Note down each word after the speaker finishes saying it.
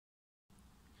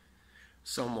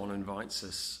Psalm 1 invites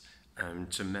us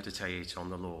to meditate on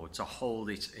the Lord, to hold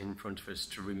it in front of us,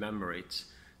 to remember it,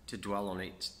 to dwell on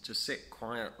it, to sit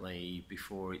quietly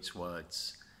before its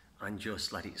words and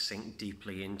just let it sink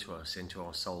deeply into us, into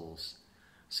our souls,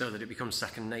 so that it becomes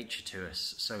second nature to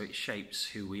us, so it shapes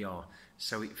who we are,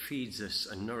 so it feeds us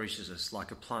and nourishes us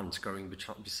like a plant growing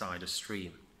beside a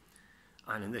stream.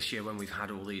 And in this year, when we've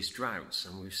had all these droughts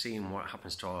and we've seen what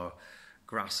happens to our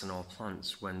grass and our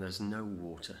plants when there's no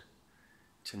water,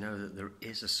 to know that there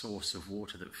is a source of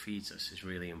water that feeds us is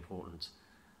really important.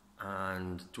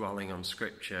 And dwelling on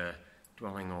Scripture,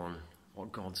 dwelling on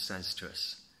what God says to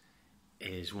us,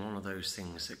 is one of those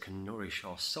things that can nourish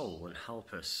our soul and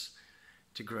help us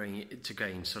to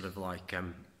gain sort of like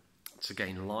to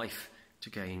gain life,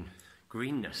 to gain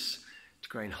greenness, to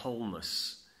gain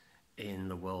wholeness in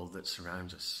the world that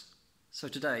surrounds us. So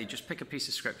today, just pick a piece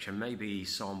of Scripture, maybe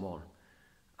Psalm 1,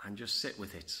 and just sit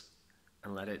with it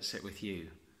and let it sit with you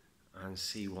and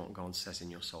see what God says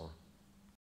in your soul.